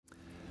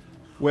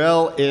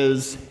Well,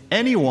 is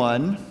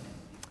anyone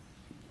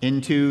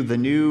into the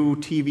new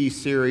TV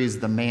series,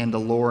 The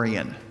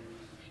Mandalorian?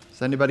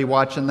 Is anybody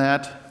watching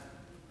that?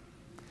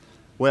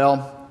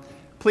 Well,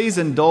 please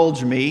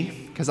indulge me,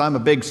 because I'm a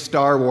big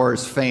Star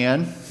Wars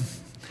fan.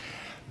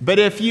 But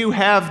if you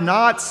have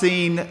not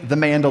seen The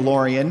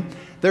Mandalorian,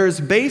 there's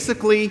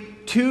basically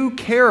two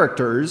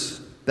characters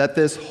that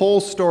this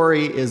whole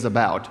story is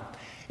about.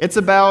 It's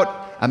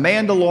about a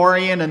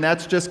Mandalorian, and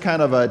that's just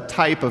kind of a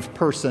type of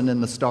person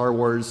in the Star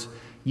Wars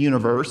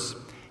universe.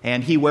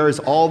 And he wears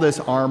all this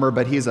armor,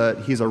 but he's a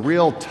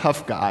real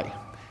tough guy.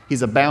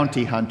 He's a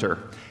bounty hunter.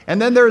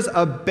 And then there's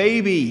a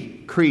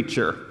baby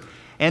creature.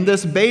 And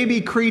this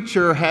baby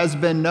creature has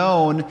been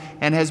known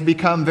and has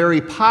become very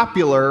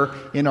popular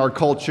in our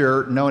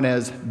culture, known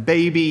as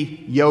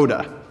Baby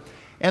Yoda.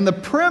 And the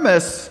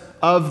premise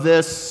of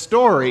this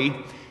story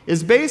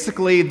is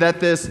basically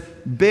that this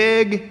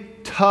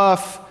big,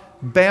 tough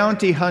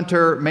bounty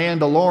hunter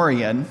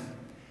Mandalorian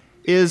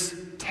is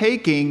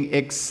taking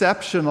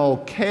exceptional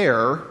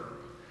care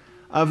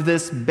of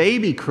this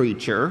baby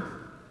creature,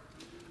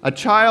 a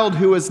child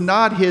who is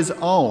not his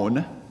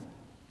own,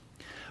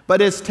 but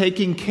is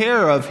taking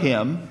care of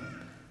him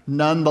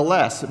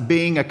nonetheless,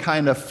 being a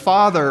kind of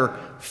father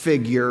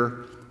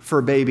figure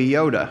for Baby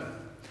Yoda.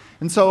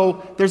 And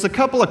so there's a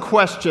couple of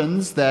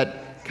questions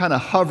that kind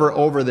of hover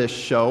over this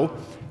show.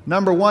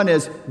 Number one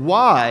is,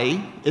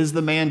 why is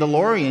the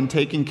Mandalorian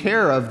taking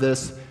care of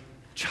this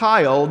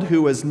child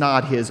who is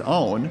not his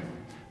own?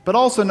 But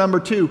also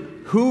number two,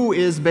 who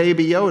is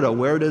Baby Yoda?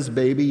 Where does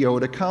Baby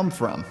Yoda come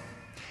from?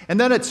 And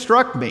then it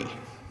struck me,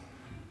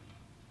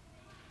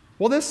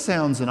 well, this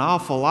sounds an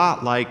awful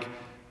lot like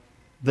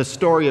the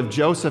story of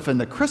Joseph and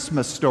the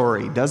Christmas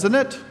story, doesn't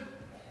it?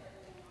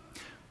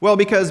 Well,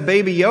 because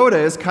Baby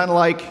Yoda is kind of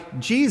like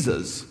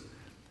Jesus.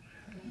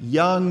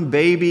 Young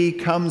baby,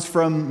 comes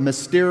from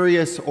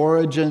mysterious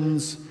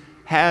origins,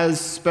 has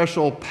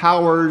special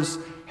powers,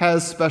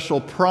 has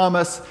special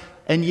promise,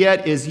 and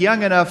yet is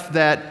young enough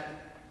that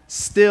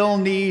still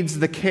needs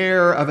the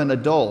care of an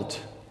adult.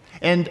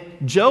 And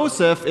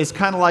Joseph is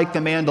kind of like the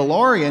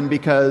Mandalorian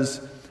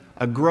because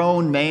a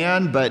grown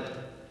man, but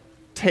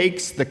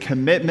takes the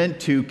commitment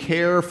to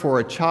care for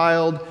a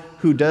child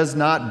who does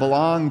not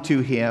belong to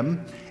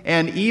him,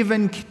 and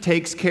even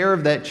takes care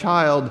of that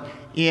child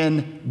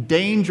in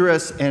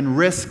dangerous and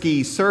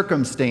risky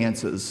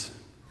circumstances.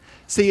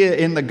 See,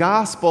 in the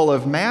Gospel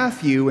of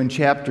Matthew in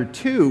chapter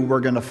 2, we're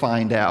going to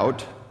find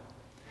out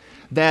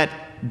that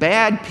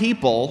bad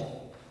people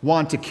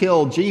want to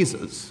kill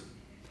Jesus.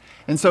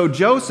 And so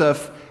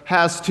Joseph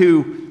has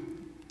to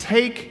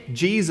take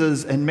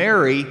Jesus and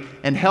Mary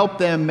and help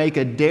them make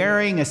a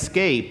daring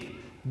escape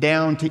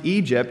down to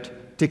Egypt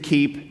to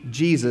keep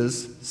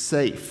Jesus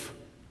safe.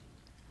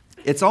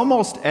 It's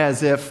almost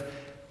as if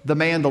The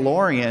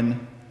Mandalorian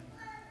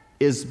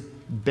is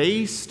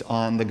based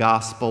on the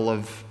Gospel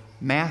of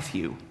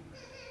Matthew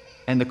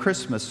and the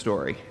Christmas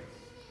story.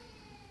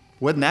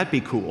 Wouldn't that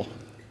be cool?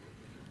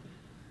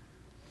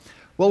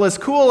 Well, as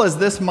cool as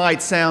this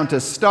might sound to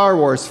Star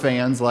Wars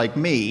fans like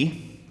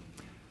me,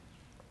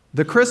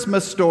 the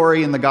Christmas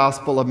story in the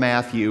Gospel of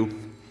Matthew,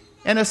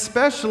 and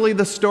especially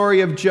the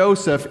story of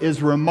Joseph,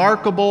 is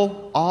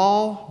remarkable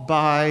all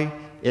by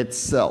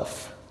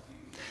itself.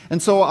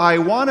 And so I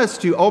want us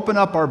to open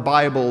up our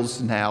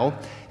Bibles now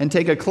and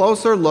take a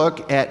closer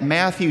look at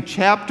Matthew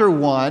chapter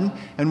 1,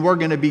 and we're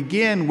going to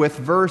begin with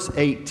verse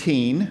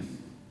 18.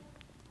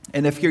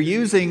 And if you're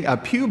using a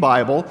Pew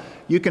Bible,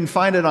 you can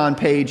find it on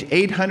page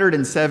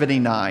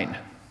 879.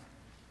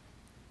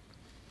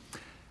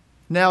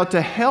 Now,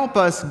 to help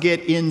us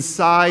get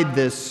inside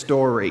this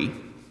story,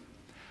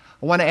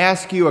 I want to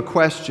ask you a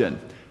question.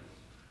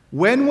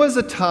 When was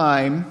a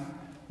time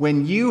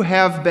when you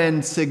have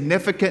been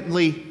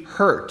significantly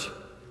hurt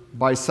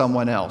by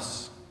someone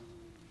else?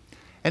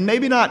 And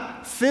maybe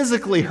not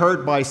physically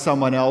hurt by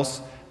someone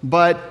else,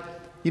 but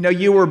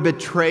you were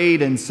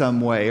betrayed in some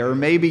way, or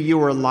maybe you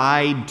were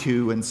lied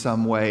to in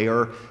some way,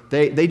 or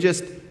they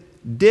just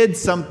did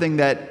something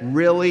that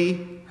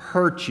really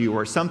hurt you,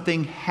 or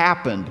something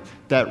happened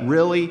that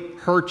really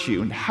hurt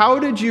you. And how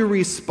did you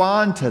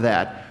respond to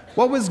that?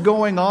 What was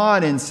going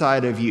on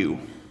inside of you?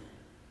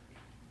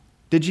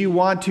 Did you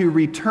want to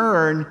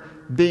return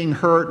being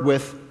hurt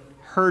with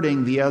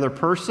hurting the other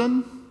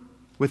person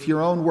with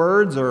your own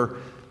words or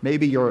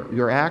maybe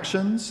your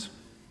actions?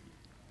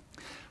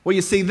 Well,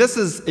 you see, this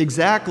is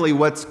exactly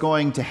what's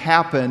going to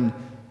happen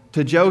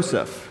to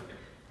Joseph.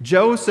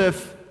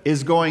 Joseph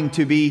is going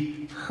to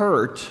be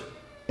hurt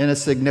in a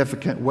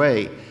significant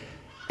way.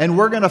 And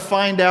we're going to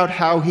find out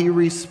how he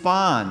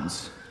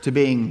responds to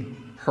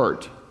being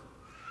hurt.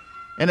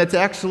 And it's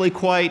actually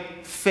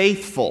quite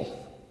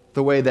faithful,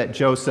 the way that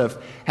Joseph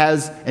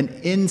has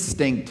an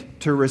instinct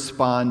to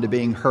respond to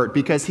being hurt,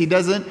 because he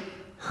doesn't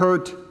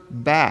hurt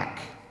back.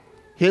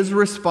 His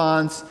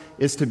response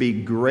is to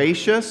be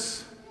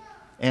gracious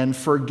and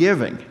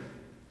forgiving.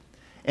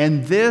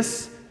 And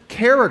this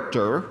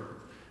character,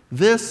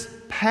 this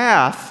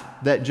path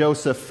that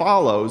Joseph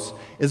follows,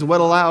 is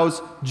what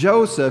allows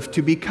Joseph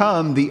to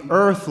become the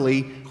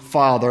earthly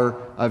father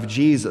of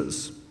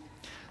Jesus.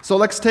 So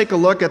let's take a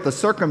look at the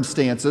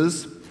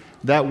circumstances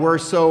that were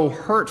so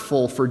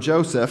hurtful for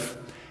Joseph.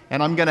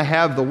 And I'm going to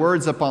have the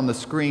words up on the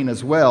screen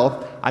as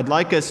well. I'd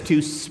like us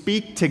to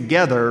speak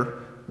together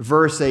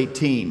verse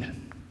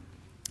 18.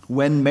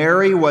 When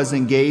Mary was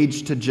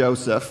engaged to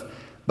Joseph,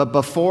 but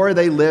before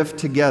they lived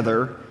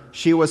together,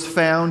 she was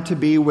found to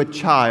be with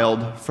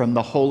child from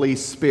the Holy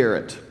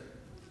Spirit.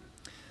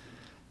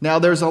 Now,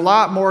 there's a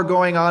lot more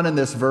going on in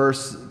this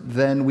verse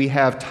than we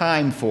have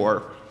time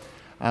for.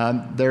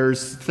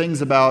 There's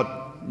things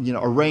about,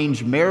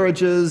 arranged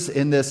marriages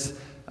in this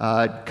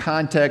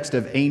context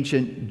of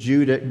ancient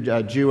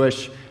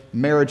Jewish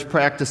marriage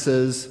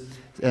practices,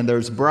 and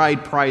there's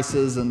bride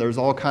prices, and there's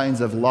all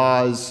kinds of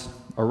laws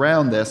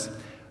around this.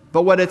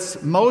 But what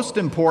it's most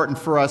important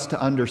for us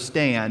to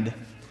understand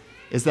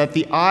is that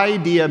the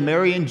idea of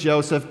Mary and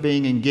Joseph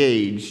being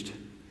engaged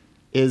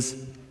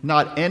is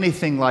not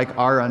anything like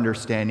our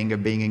understanding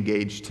of being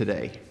engaged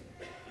today.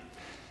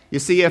 You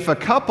see, if a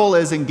couple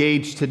is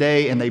engaged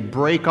today and they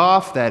break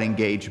off that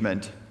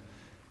engagement,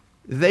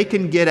 they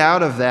can get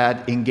out of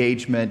that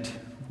engagement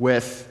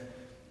with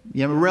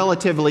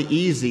relatively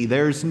easy.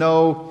 There's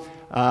no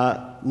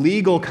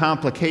legal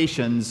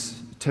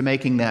complications to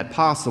making that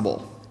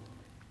possible.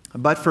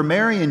 But for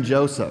Mary and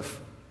Joseph,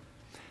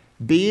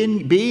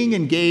 being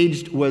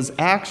engaged was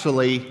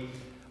actually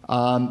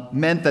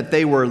meant that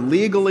they were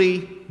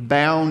legally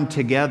bound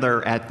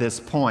together at this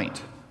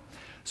point.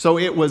 So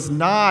it was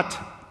not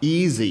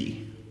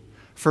easy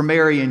for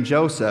Mary and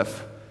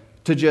Joseph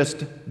to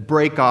just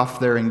break off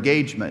their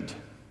engagement.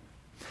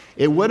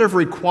 It would have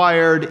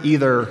required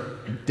either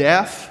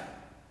death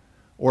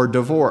or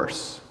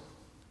divorce.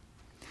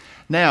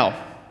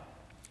 Now,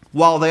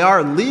 while they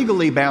are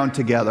legally bound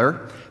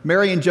together,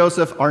 Mary and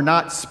Joseph are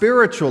not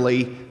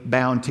spiritually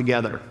bound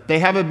together. They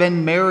haven't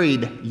been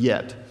married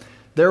yet.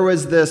 There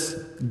was this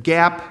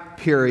gap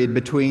period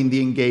between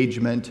the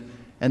engagement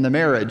and the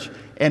marriage.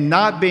 And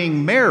not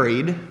being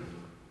married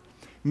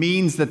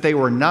means that they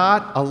were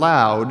not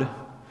allowed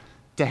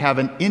to have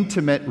an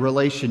intimate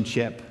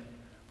relationship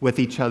with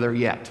each other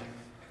yet.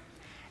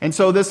 And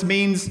so this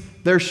means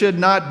there should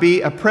not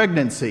be a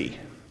pregnancy.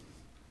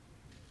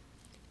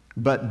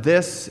 But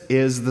this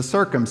is the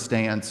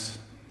circumstance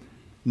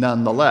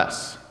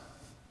nonetheless.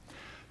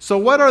 So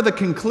what are the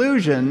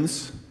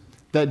conclusions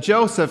that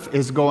Joseph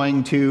is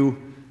going to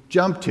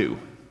jump to?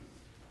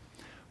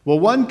 Well,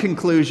 one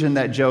conclusion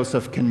that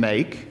Joseph can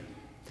make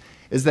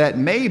is that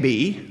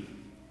maybe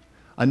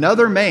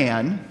another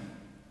man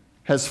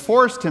has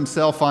forced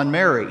himself on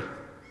Mary,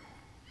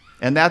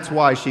 and that's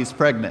why she's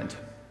pregnant.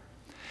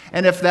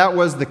 And if that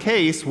was the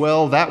case,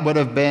 well, that would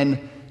have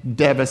been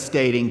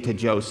devastating to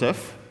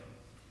Joseph.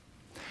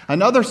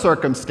 Another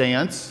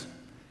circumstance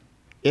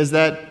is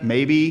that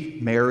maybe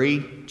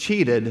Mary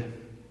cheated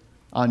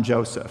on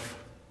Joseph,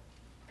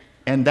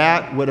 and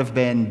that would have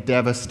been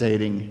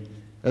devastating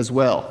as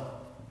well.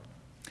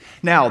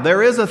 Now,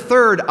 there is a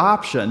third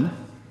option,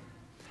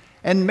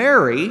 and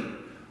Mary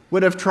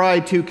would have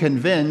tried to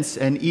convince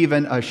and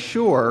even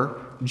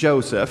assure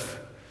Joseph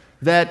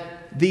that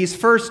these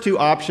first two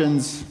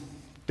options,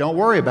 don't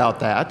worry about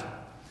that.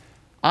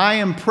 I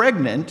am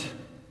pregnant,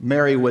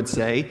 Mary would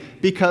say,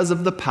 because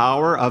of the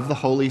power of the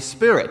Holy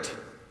Spirit.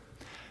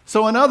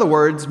 So in other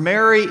words,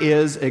 Mary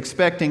is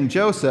expecting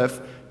Joseph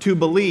to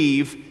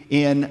believe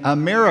in a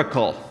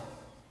miracle,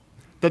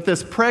 that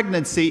this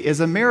pregnancy is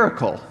a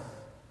miracle.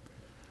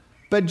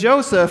 But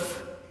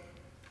Joseph,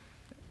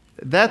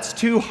 that's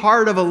too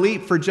hard of a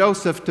leap for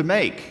Joseph to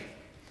make.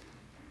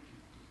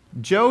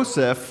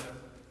 Joseph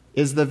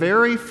is the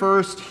very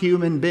first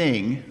human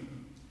being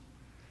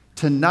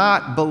to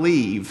not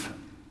believe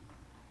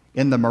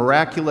in the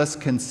miraculous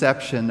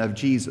conception of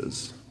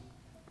Jesus.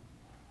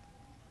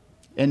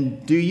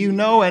 And do you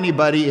know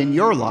anybody in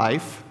your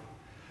life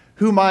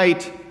who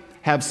might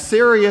have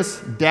serious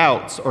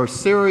doubts or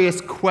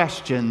serious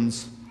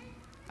questions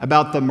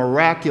about the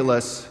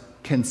miraculous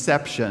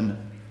conception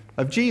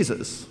of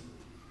Jesus?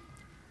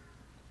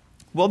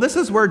 Well, this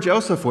is where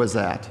Joseph was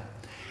at.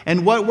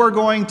 And what we're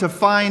going to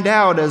find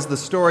out as the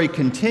story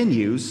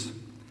continues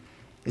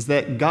is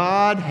that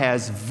God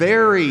has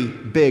very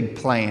big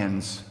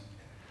plans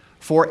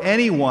for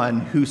anyone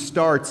who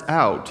starts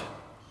out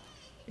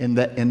in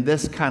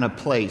this kind of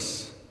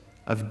place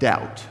of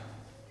doubt.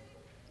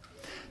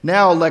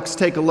 Now let's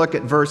take a look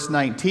at verse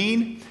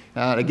 19.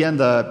 Again,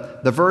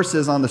 the verse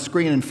is on the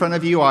screen in front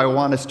of you. I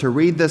want us to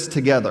read this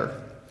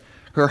together.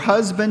 Her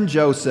husband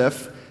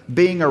Joseph,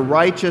 being a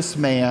righteous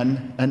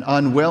man and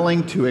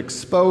unwilling to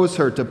expose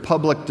her to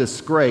public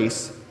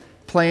disgrace,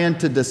 planned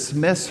to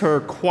dismiss her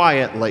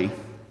quietly.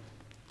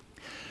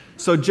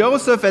 So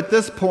Joseph at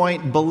this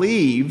point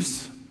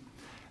believes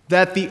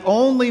that the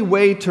only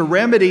way to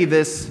remedy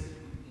this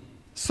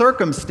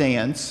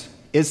circumstance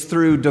is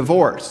through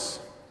divorce.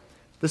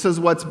 This is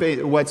what's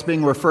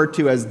being referred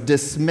to as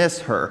dismiss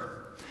her.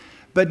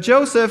 But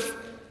Joseph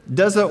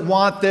doesn't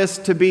want this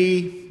to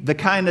be the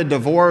kind of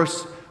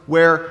divorce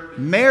where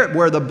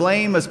the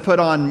blame is put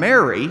on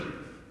Mary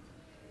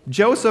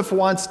Joseph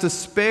wants to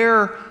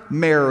spare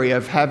Mary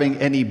of having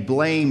any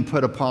blame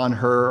put upon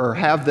her or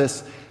have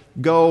this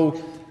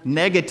go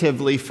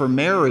negatively for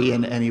Mary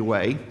in any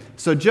way.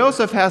 So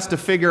Joseph has to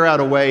figure out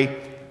a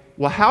way,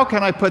 well, how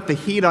can I put the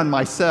heat on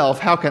myself?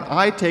 How can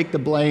I take the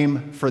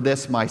blame for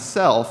this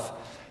myself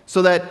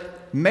so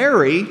that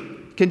Mary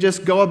can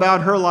just go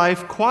about her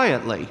life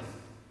quietly?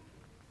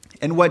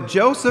 And what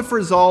Joseph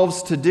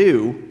resolves to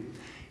do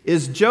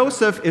is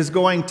Joseph is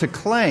going to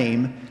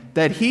claim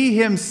that he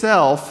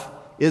himself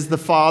is the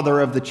father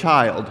of the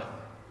child,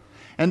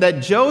 and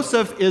that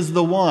Joseph is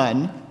the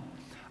one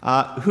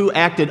who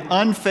acted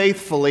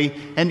unfaithfully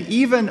and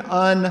even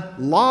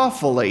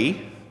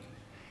unlawfully,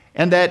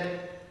 and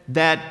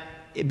that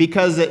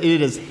because it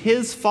is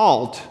his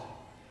fault,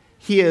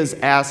 he is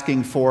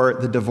asking for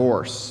the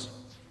divorce.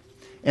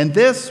 And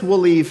this will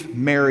leave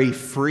Mary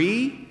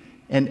free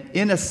and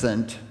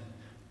innocent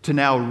to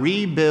now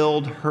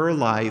rebuild her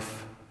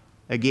life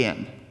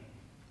again.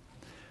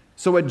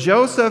 So what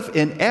Joseph,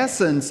 in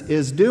essence,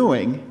 is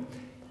doing,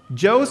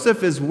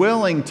 Joseph is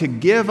willing to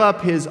give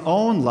up his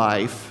own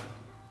life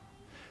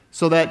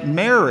so that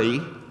Mary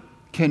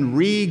can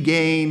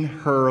regain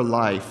her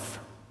life.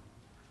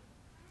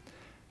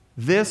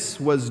 This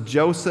was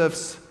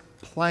Joseph's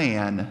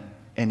plan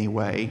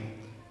anyway.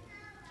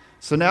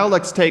 So now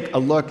let's take a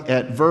look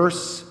at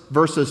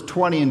verses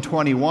 20 and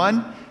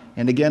 21.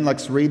 And again,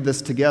 let's read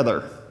this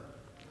together.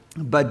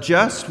 But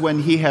just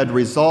when he had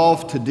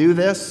resolved to do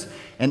this,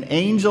 an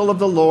angel of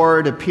the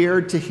Lord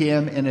appeared to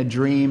him in a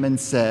dream and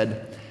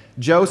said,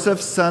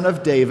 Joseph, son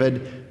of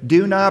David,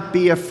 do not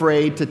be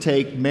afraid to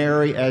take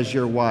Mary as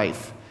your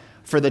wife,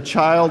 for the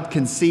child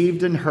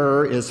conceived in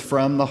her is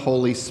from the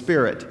Holy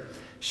Spirit.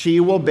 She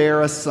will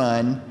bear a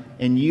son,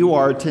 and you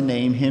are to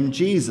name him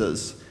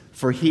Jesus,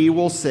 for he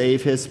will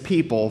save his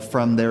people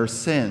from their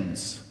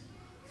sins.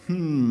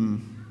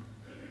 Have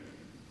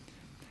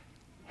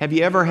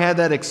you ever had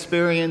that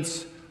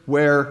experience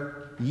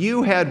where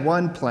you had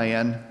one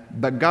plan,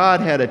 but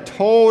God had a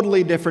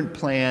totally different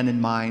plan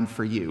in mind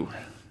for you?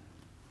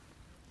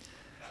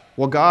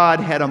 Well, God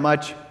had a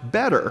much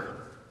better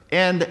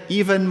and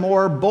even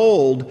more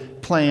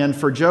bold plan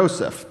for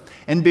Joseph.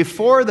 And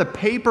before the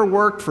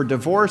paperwork for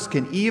divorce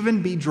can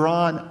even be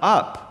drawn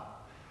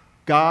up,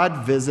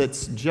 God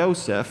visits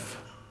Joseph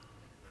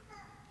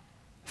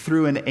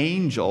through an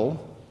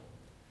angel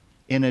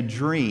in a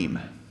dream.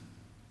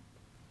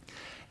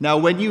 Now,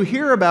 when you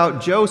hear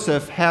about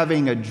Joseph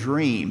having a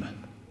dream,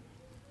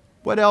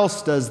 what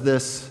else does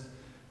this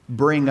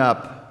bring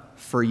up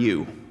for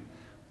you?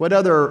 What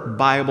other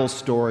Bible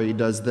story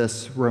does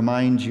this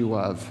remind you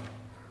of?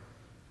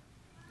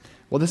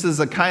 Well, this is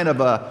a kind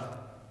of a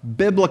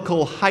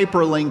biblical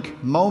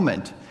hyperlink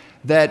moment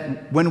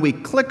that when we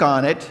click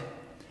on it,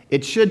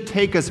 it should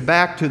take us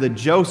back to the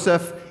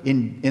Joseph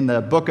in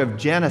the book of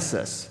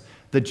Genesis,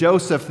 the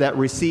Joseph that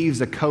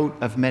receives a coat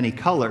of many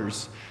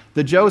colors,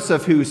 the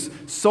Joseph who's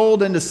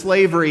sold into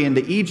slavery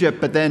into Egypt,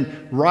 but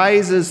then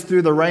rises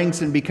through the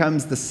ranks and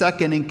becomes the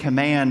second in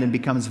command and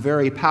becomes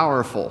very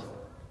powerful.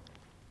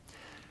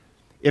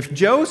 If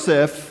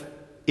Joseph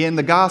in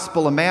the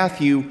Gospel of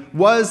Matthew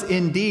was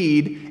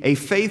indeed a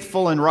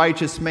faithful and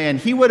righteous man,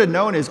 he would have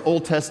known his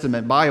Old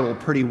Testament Bible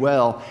pretty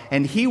well,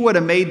 and he would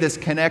have made this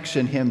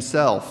connection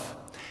himself.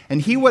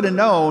 And he would have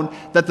known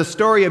that the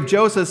story of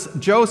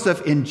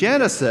Joseph in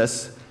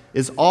Genesis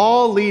is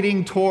all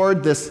leading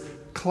toward this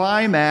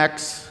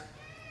climax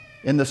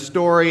in the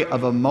story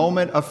of a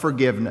moment of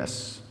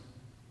forgiveness,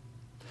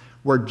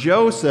 where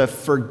Joseph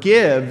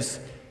forgives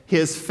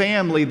his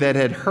family that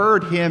had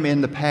hurt him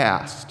in the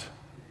past,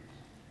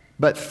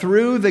 but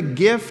through the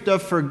gift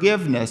of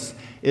forgiveness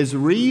is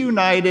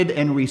reunited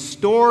and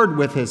restored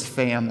with his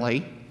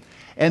family,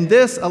 and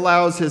this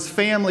allows his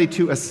family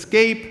to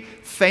escape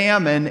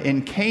famine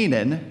in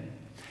Canaan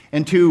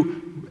and to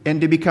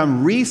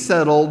become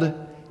resettled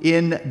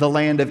in the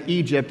land of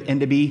Egypt and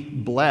to be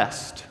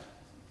blessed.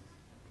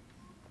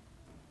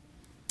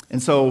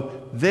 And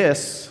so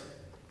this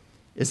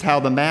is how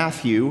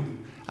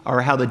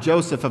the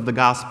Joseph of the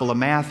Gospel of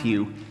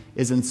Matthew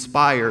is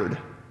inspired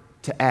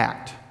to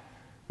act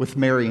with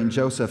Mary and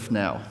Joseph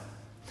now.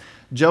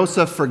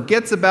 Joseph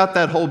forgets about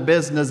that whole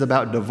business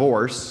about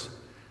divorce,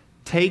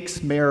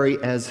 takes Mary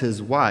as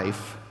his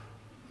wife,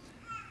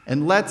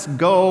 and lets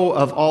go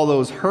of all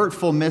those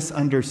hurtful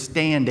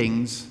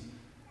misunderstandings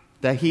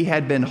that he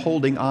had been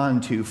holding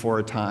on to for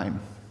a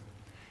time,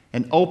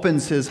 and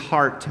opens his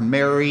heart to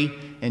Mary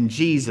and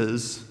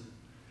Jesus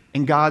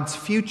and God's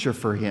future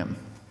for him.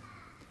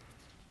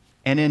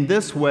 And in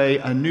this way,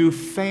 a new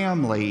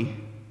family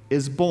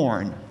is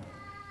born.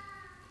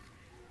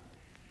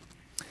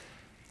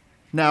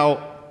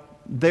 Now,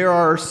 there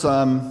are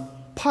some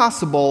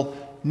possible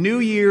New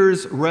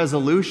Year's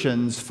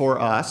resolutions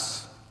for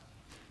us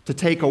to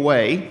take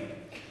away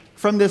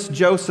from this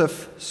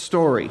Joseph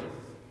story.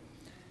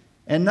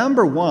 And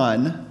number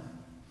one,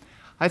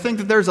 I think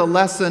that there's a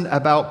lesson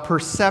about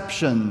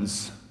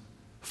perceptions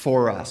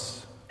for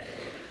us.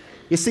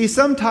 You see,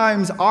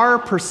 sometimes our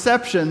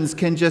perceptions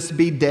can just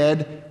be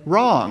dead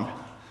wrong.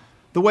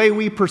 the way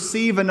we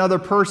perceive another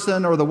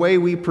person or the way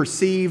we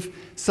perceive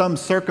some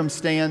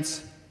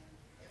circumstance.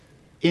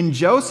 In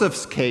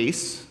Joseph's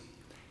case,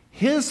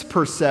 his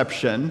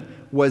perception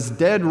was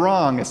dead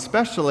wrong,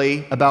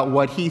 especially about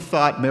what he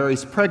thought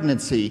Mary's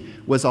pregnancy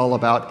was all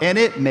about, and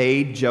it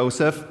made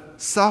Joseph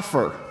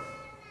suffer.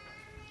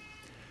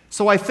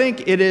 So I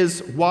think it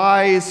is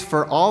wise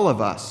for all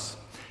of us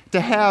to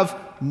have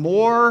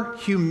more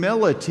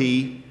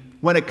humility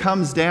when it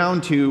comes down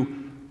to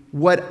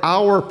what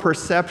our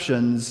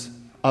perceptions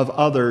of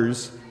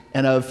others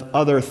and of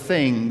other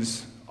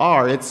things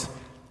are.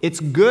 It's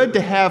good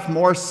to have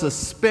more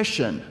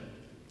suspicion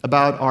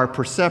about our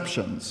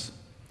perceptions.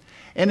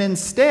 And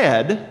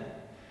instead,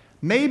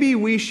 maybe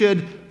we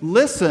should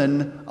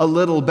listen a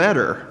little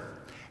better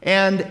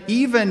and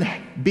even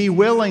be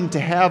willing to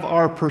have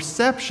our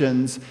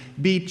perceptions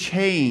be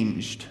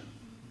changed.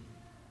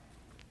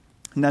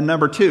 Now,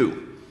 number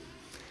 2,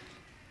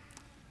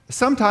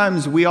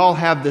 sometimes we all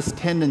have this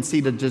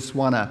tendency to just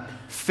want to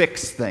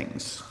fix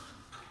things.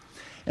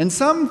 And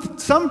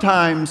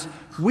sometimes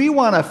we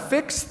want to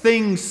fix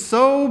things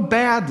so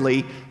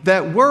badly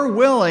that we're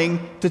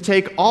willing to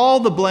take all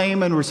the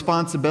blame and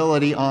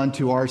responsibility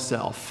onto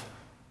ourselves.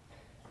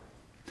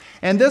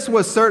 And this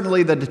was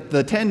certainly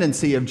the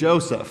tendency of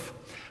Joseph.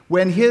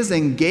 When his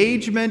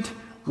engagement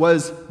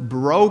was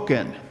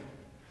broken,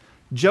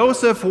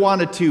 Joseph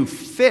wanted to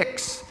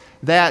fix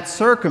that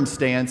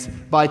circumstance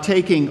by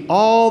taking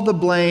all the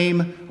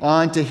blame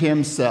onto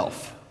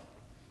himself.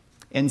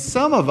 And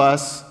some of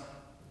us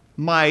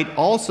might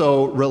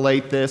also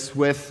relate this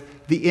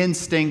with the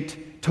instinct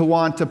to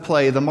want to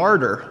play the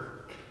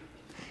martyr.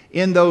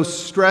 In those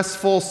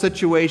stressful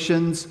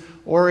situations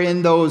or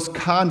in those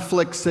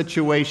conflict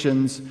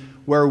situations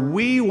where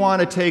we want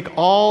to take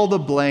all the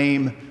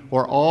blame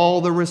or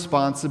all the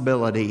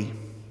responsibility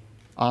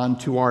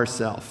onto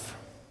ourselves.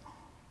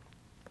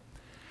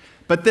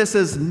 But this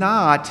is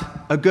not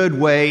a good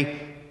way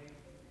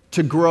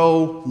to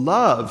grow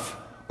love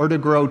or to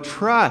grow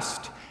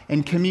trust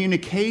and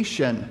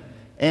communication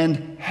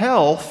and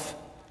health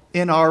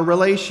in our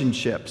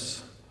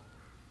relationships.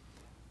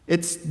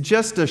 It's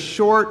just a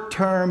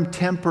short-term,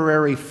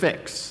 temporary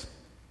fix.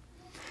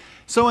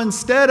 So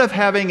instead of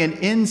having an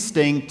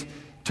instinct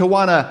to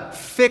want to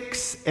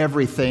fix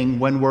everything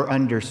when we're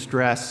under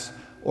stress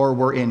or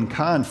we're in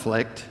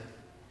conflict,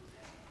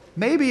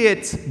 maybe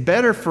it's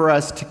better for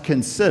us to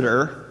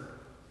consider,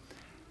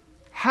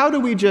 how do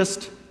we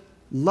just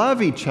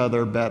love each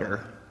other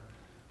better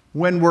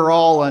when we're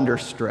all under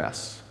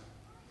stress?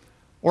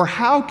 Or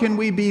how can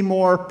we be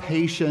more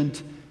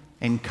patient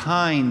and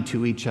kind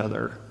to each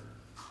other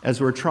as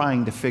we're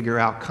trying to figure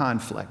out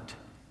conflict?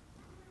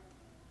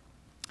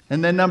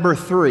 And then number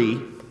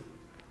 3,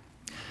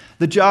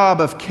 the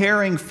job of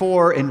caring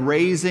for and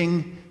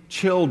raising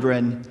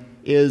children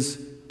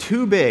is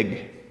too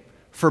big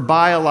for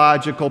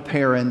biological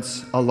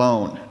parents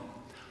alone.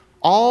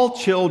 All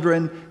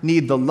children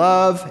need the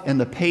love and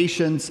the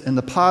patience and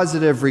the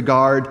positive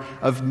regard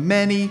of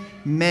many,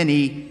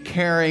 many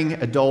caring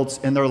adults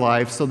in their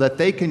life so that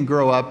they can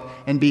grow up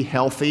and be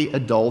healthy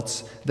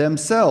adults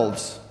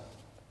themselves.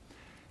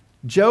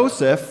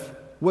 Joseph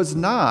was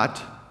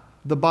not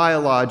the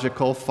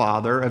biological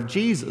father of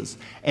Jesus,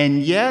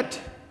 and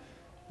yet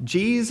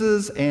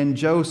Jesus and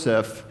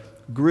Joseph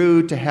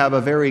grew to have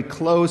a very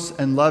close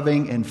and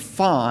loving and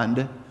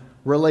fond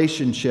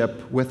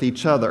relationship with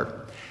each other.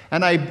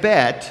 And I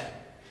bet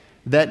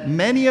that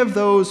many of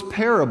those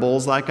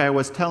parables, like I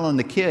was telling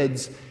the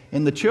kids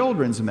in the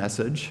children's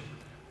message,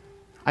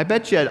 I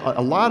bet you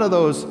a lot of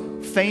those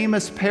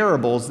famous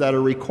parables that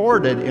are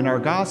recorded in our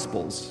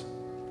Gospels,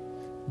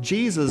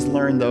 Jesus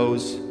learned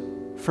those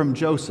from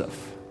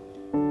Joseph.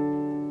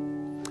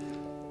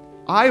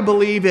 I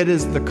believe it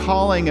is the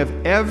calling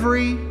of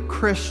every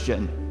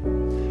Christian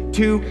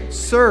to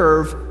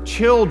serve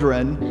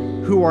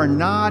children who are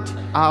not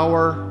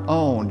our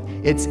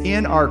own. It's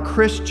in our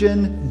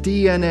Christian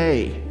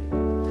DNA.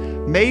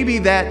 Maybe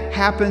that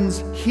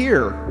happens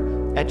here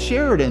at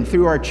Sheridan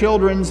through our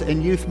children's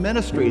and youth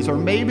ministries, or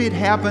maybe it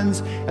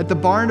happens at the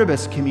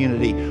Barnabas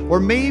community,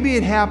 or maybe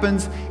it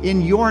happens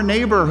in your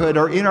neighborhood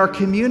or in our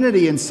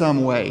community in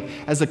some way,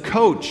 as a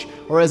coach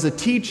or as a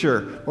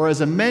teacher or as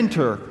a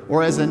mentor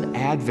or as an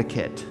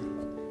advocate.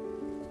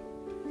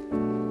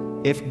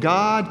 If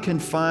God can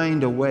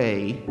find a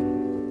way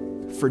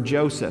for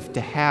Joseph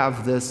to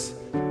have this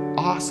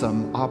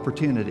awesome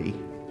opportunity,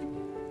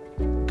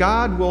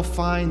 God will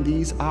find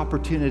these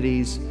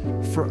opportunities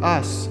for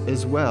us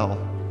as well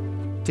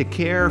to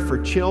care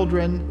for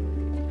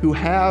children who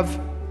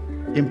have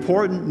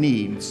important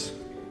needs,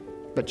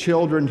 but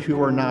children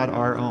who are not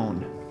our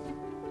own.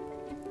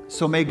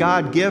 So may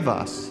God give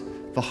us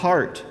the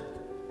heart,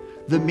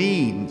 the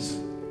means,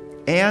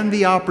 and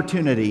the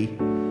opportunity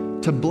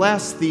to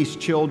bless these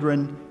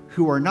children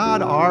who are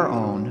not our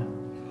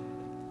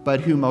own,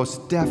 but who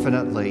most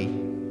definitely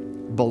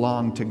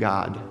belong to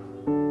God.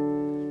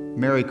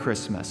 Merry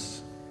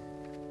Christmas.